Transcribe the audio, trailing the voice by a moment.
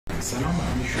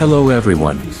Hello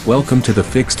everyone, welcome to the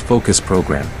Fixed Focus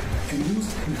program.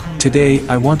 Today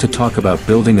I want to talk about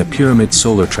building a pyramid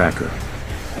solar tracker.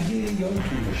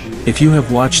 If you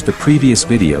have watched the previous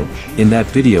video, in that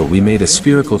video we made a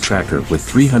spherical tracker with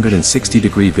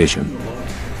 360-degree vision.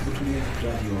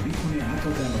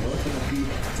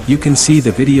 You can see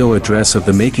the video address of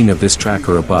the making of this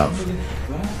tracker above.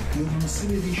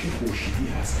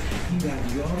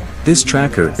 This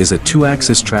tracker is a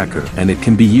 2-axis tracker and it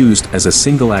can be used as a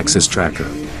single-axis tracker.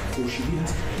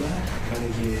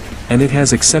 And it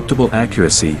has acceptable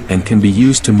accuracy and can be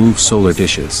used to move solar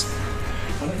dishes.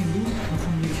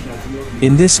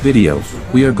 In this video,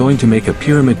 we are going to make a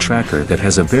pyramid tracker that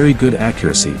has a very good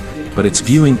accuracy, but its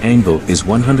viewing angle is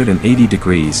 180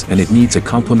 degrees and it needs a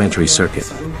complementary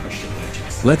circuit.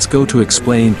 Let's go to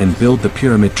explain and build the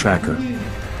pyramid tracker.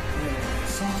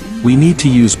 We need to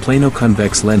use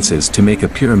plano-convex lenses to make a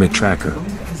pyramid tracker.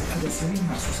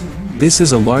 This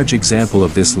is a large example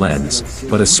of this lens,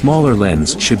 but a smaller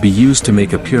lens should be used to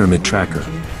make a pyramid tracker.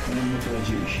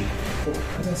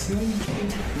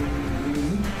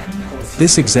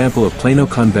 This example of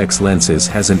plano-convex lenses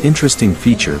has an interesting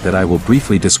feature that I will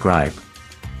briefly describe.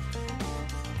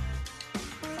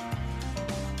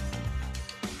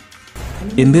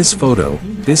 In this photo,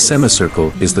 this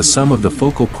semicircle is the sum of the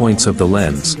focal points of the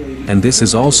lens, and this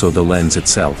is also the lens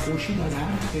itself.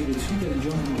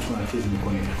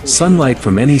 Sunlight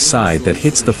from any side that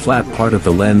hits the flat part of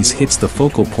the lens hits the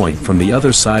focal point from the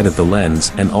other side of the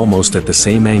lens and almost at the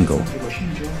same angle.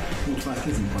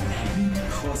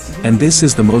 And this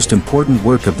is the most important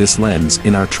work of this lens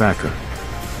in our tracker.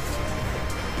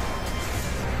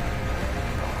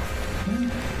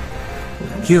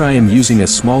 Here I am using a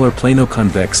smaller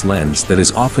plano-convex lens that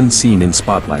is often seen in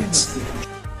spotlights.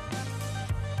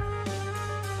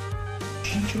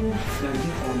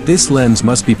 This lens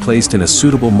must be placed in a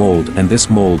suitable mold, and this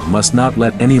mold must not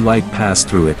let any light pass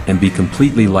through it and be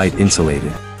completely light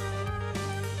insulated.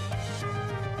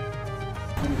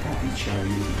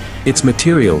 Its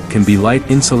material can be light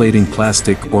insulating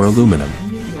plastic or aluminum.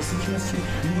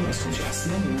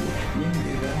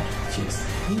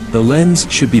 The lens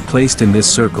should be placed in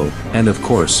this circle, and of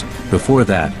course, before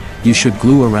that, you should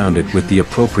glue around it with the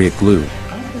appropriate glue.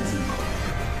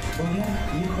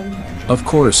 Of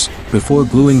course, before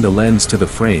gluing the lens to the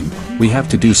frame, we have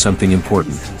to do something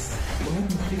important.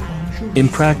 In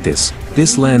practice,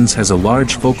 this lens has a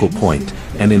large focal point,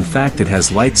 and in fact it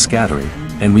has light scattering,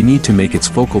 and we need to make its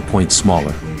focal point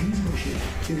smaller.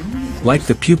 Like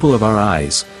the pupil of our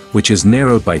eyes, which is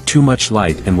narrowed by too much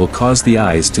light and will cause the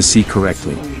eyes to see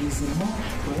correctly.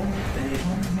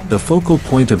 The focal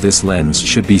point of this lens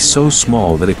should be so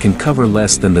small that it can cover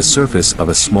less than the surface of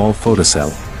a small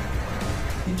photocell.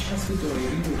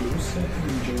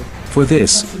 For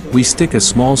this, we stick a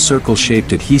small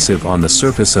circle-shaped adhesive on the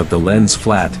surface of the lens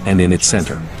flat and in its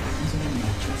center.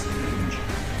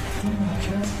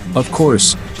 Of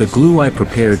course, the glue I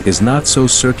prepared is not so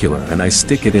circular and I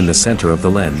stick it in the center of the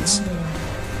lens.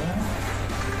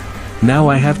 Now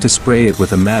I have to spray it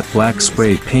with a matte black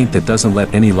spray paint that doesn't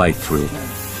let any light through.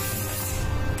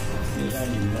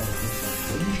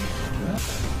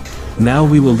 Now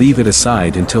we will leave it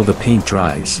aside until the paint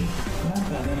dries.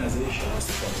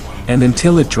 And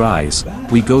until it dries,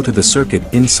 we go to the circuit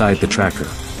inside the tracker.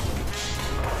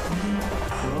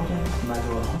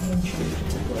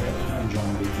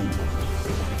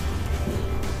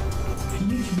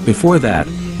 Before that,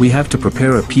 we have to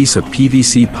prepare a piece of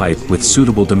PVC pipe with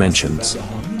suitable dimensions.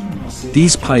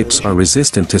 These pipes are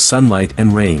resistant to sunlight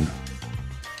and rain.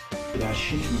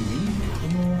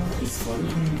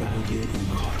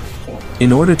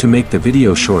 In order to make the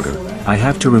video shorter, I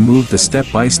have to remove the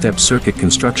step-by-step circuit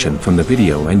construction from the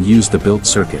video and use the built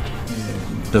circuit.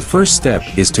 The first step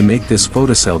is to make this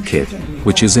photocell kit,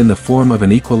 which is in the form of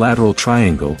an equilateral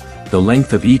triangle, the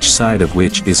length of each side of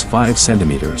which is 5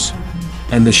 centimeters.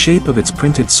 And the shape of its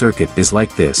printed circuit is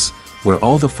like this, where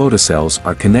all the photocells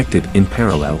are connected in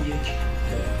parallel.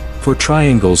 4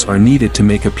 triangles are needed to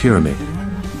make a pyramid.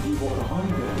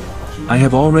 I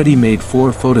have already made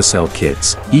 4 photocell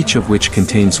kits, each of which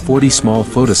contains 40 small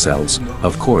photocells.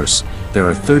 Of course, there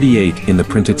are 38 in the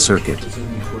printed circuit.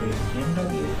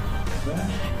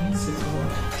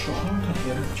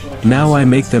 Now I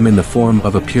make them in the form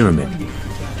of a pyramid.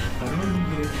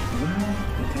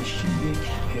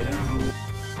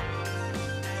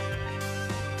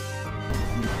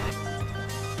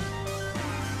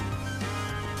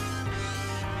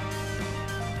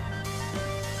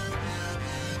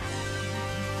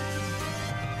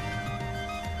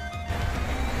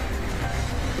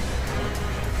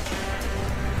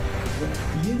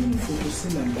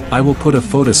 I will put a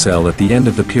photocell at the end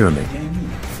of the pyramid.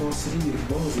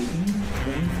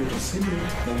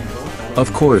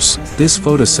 Of course, this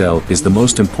photocell is the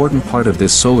most important part of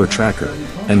this solar tracker,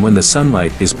 and when the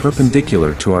sunlight is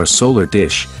perpendicular to our solar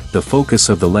dish, the focus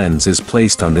of the lens is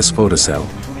placed on this photocell.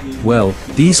 Well,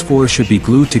 these four should be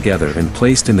glued together and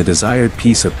placed in the desired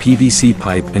piece of PVC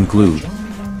pipe and glued.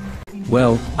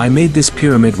 Well, I made this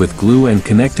pyramid with glue and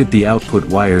connected the output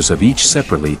wires of each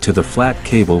separately to the flat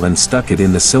cable and stuck it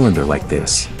in the cylinder like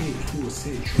this.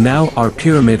 Now our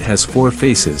pyramid has four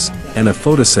faces, and a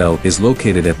photocell is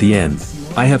located at the end.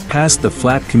 I have passed the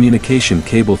flat communication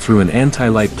cable through an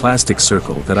anti-light plastic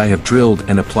circle that I have drilled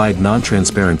and applied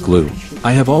non-transparent glue.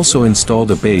 I have also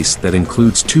installed a base that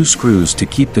includes 2 screws to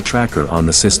keep the tracker on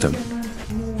the system.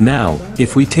 Now,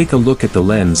 if we take a look at the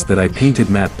lens that I painted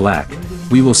matte black,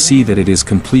 we will see that it is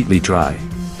completely dry.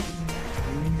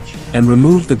 And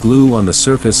remove the glue on the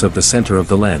surface of the center of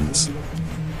the lens.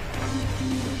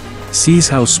 Sees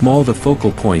how small the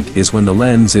focal point is when the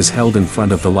lens is held in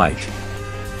front of the light.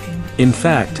 In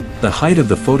fact, the height of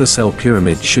the photocell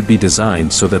pyramid should be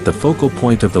designed so that the focal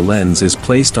point of the lens is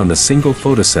placed on the single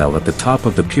photocell at the top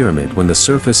of the pyramid when the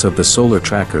surface of the solar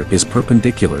tracker is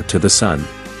perpendicular to the sun.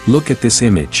 Look at this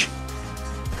image.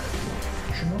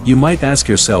 You might ask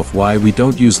yourself why we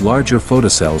don't use larger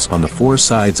photocells on the 4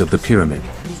 sides of the pyramid.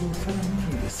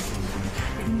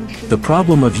 The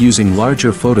problem of using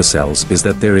larger photocells is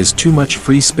that there is too much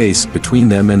free space between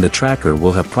them and the tracker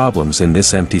will have problems in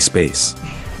this empty space.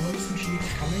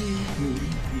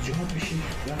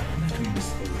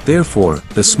 Therefore,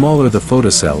 the smaller the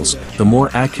photocells, the more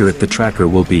accurate the tracker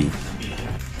will be.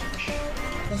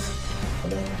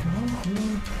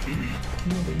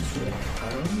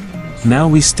 Now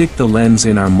we stick the lens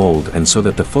in our mold, and so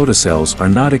that the photocells are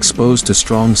not exposed to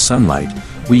strong sunlight,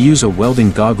 we use a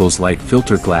welding goggles-like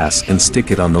filter glass and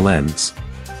stick it on the lens.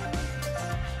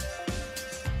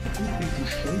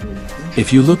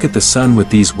 If you look at the sun with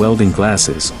these welding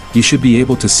glasses, you should be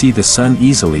able to see the sun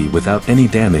easily without any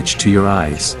damage to your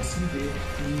eyes.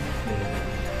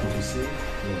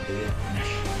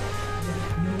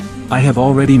 I have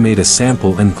already made a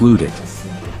sample and glued it.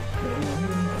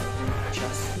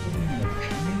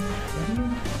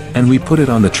 And we put it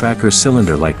on the tracker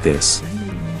cylinder like this.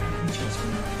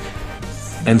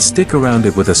 And stick around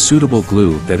it with a suitable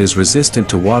glue that is resistant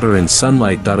to water and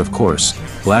sunlight. Of course,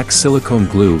 black silicone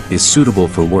glue is suitable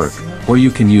for work, or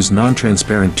you can use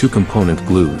non-transparent 2-component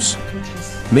glues.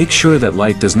 Make sure that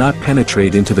light does not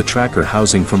penetrate into the tracker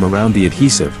housing from around the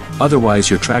adhesive, otherwise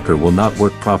your tracker will not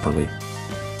work properly.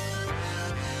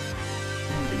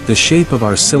 The shape of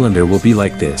our cylinder will be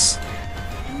like this.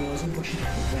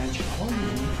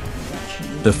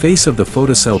 The face of the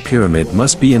photocell pyramid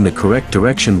must be in the correct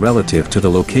direction relative to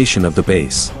the location of the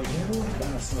base.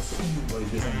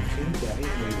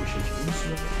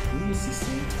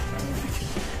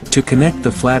 To connect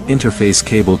the flat interface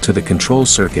cable to the control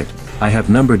circuit, I have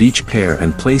numbered each pair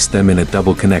and placed them in a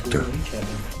double connector.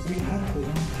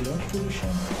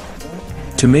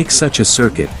 To make such a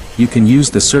circuit, you can use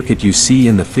the circuit you see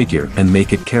in the figure and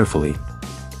make it carefully.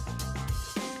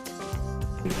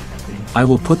 I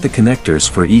will put the connectors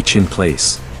for each in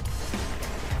place.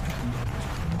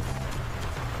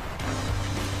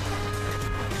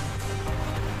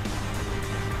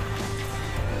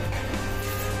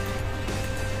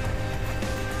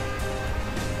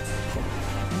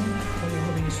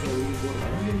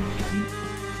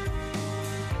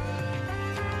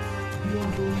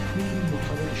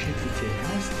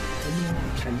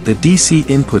 The DC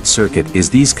input circuit is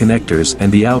these connectors,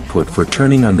 and the output for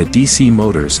turning on the DC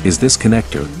motors is this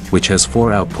connector, which has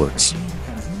 4 outputs.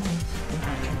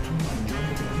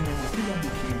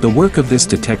 The work of this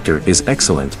detector is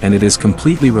excellent, and it is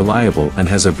completely reliable and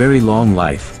has a very long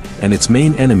life, and its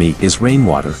main enemy is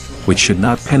rainwater, which should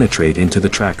not penetrate into the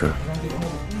tracker.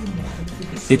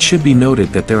 It should be noted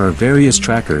that there are various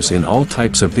trackers in all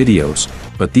types of videos,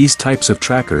 but these types of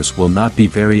trackers will not be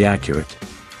very accurate.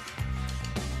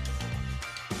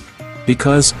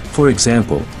 Because, for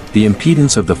example, the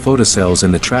impedance of the photocells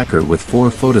in the tracker with 4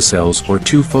 photocells or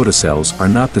 2 photocells are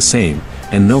not the same,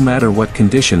 and no matter what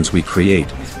conditions we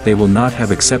create, they will not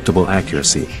have acceptable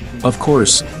accuracy. Of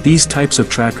course, these types of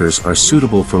trackers are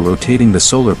suitable for rotating the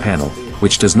solar panel,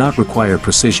 which does not require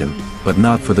precision, but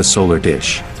not for the solar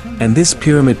dish. And this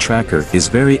pyramid tracker is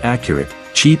very accurate,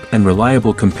 cheap and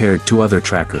reliable compared to other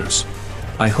trackers.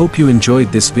 I hope you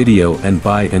enjoyed this video, and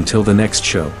bye until the next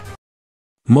show.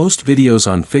 Most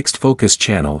videos on Fixed Focus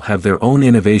channel have their own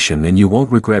innovation and you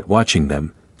won't regret watching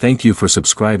them. Thank you for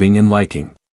subscribing and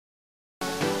liking.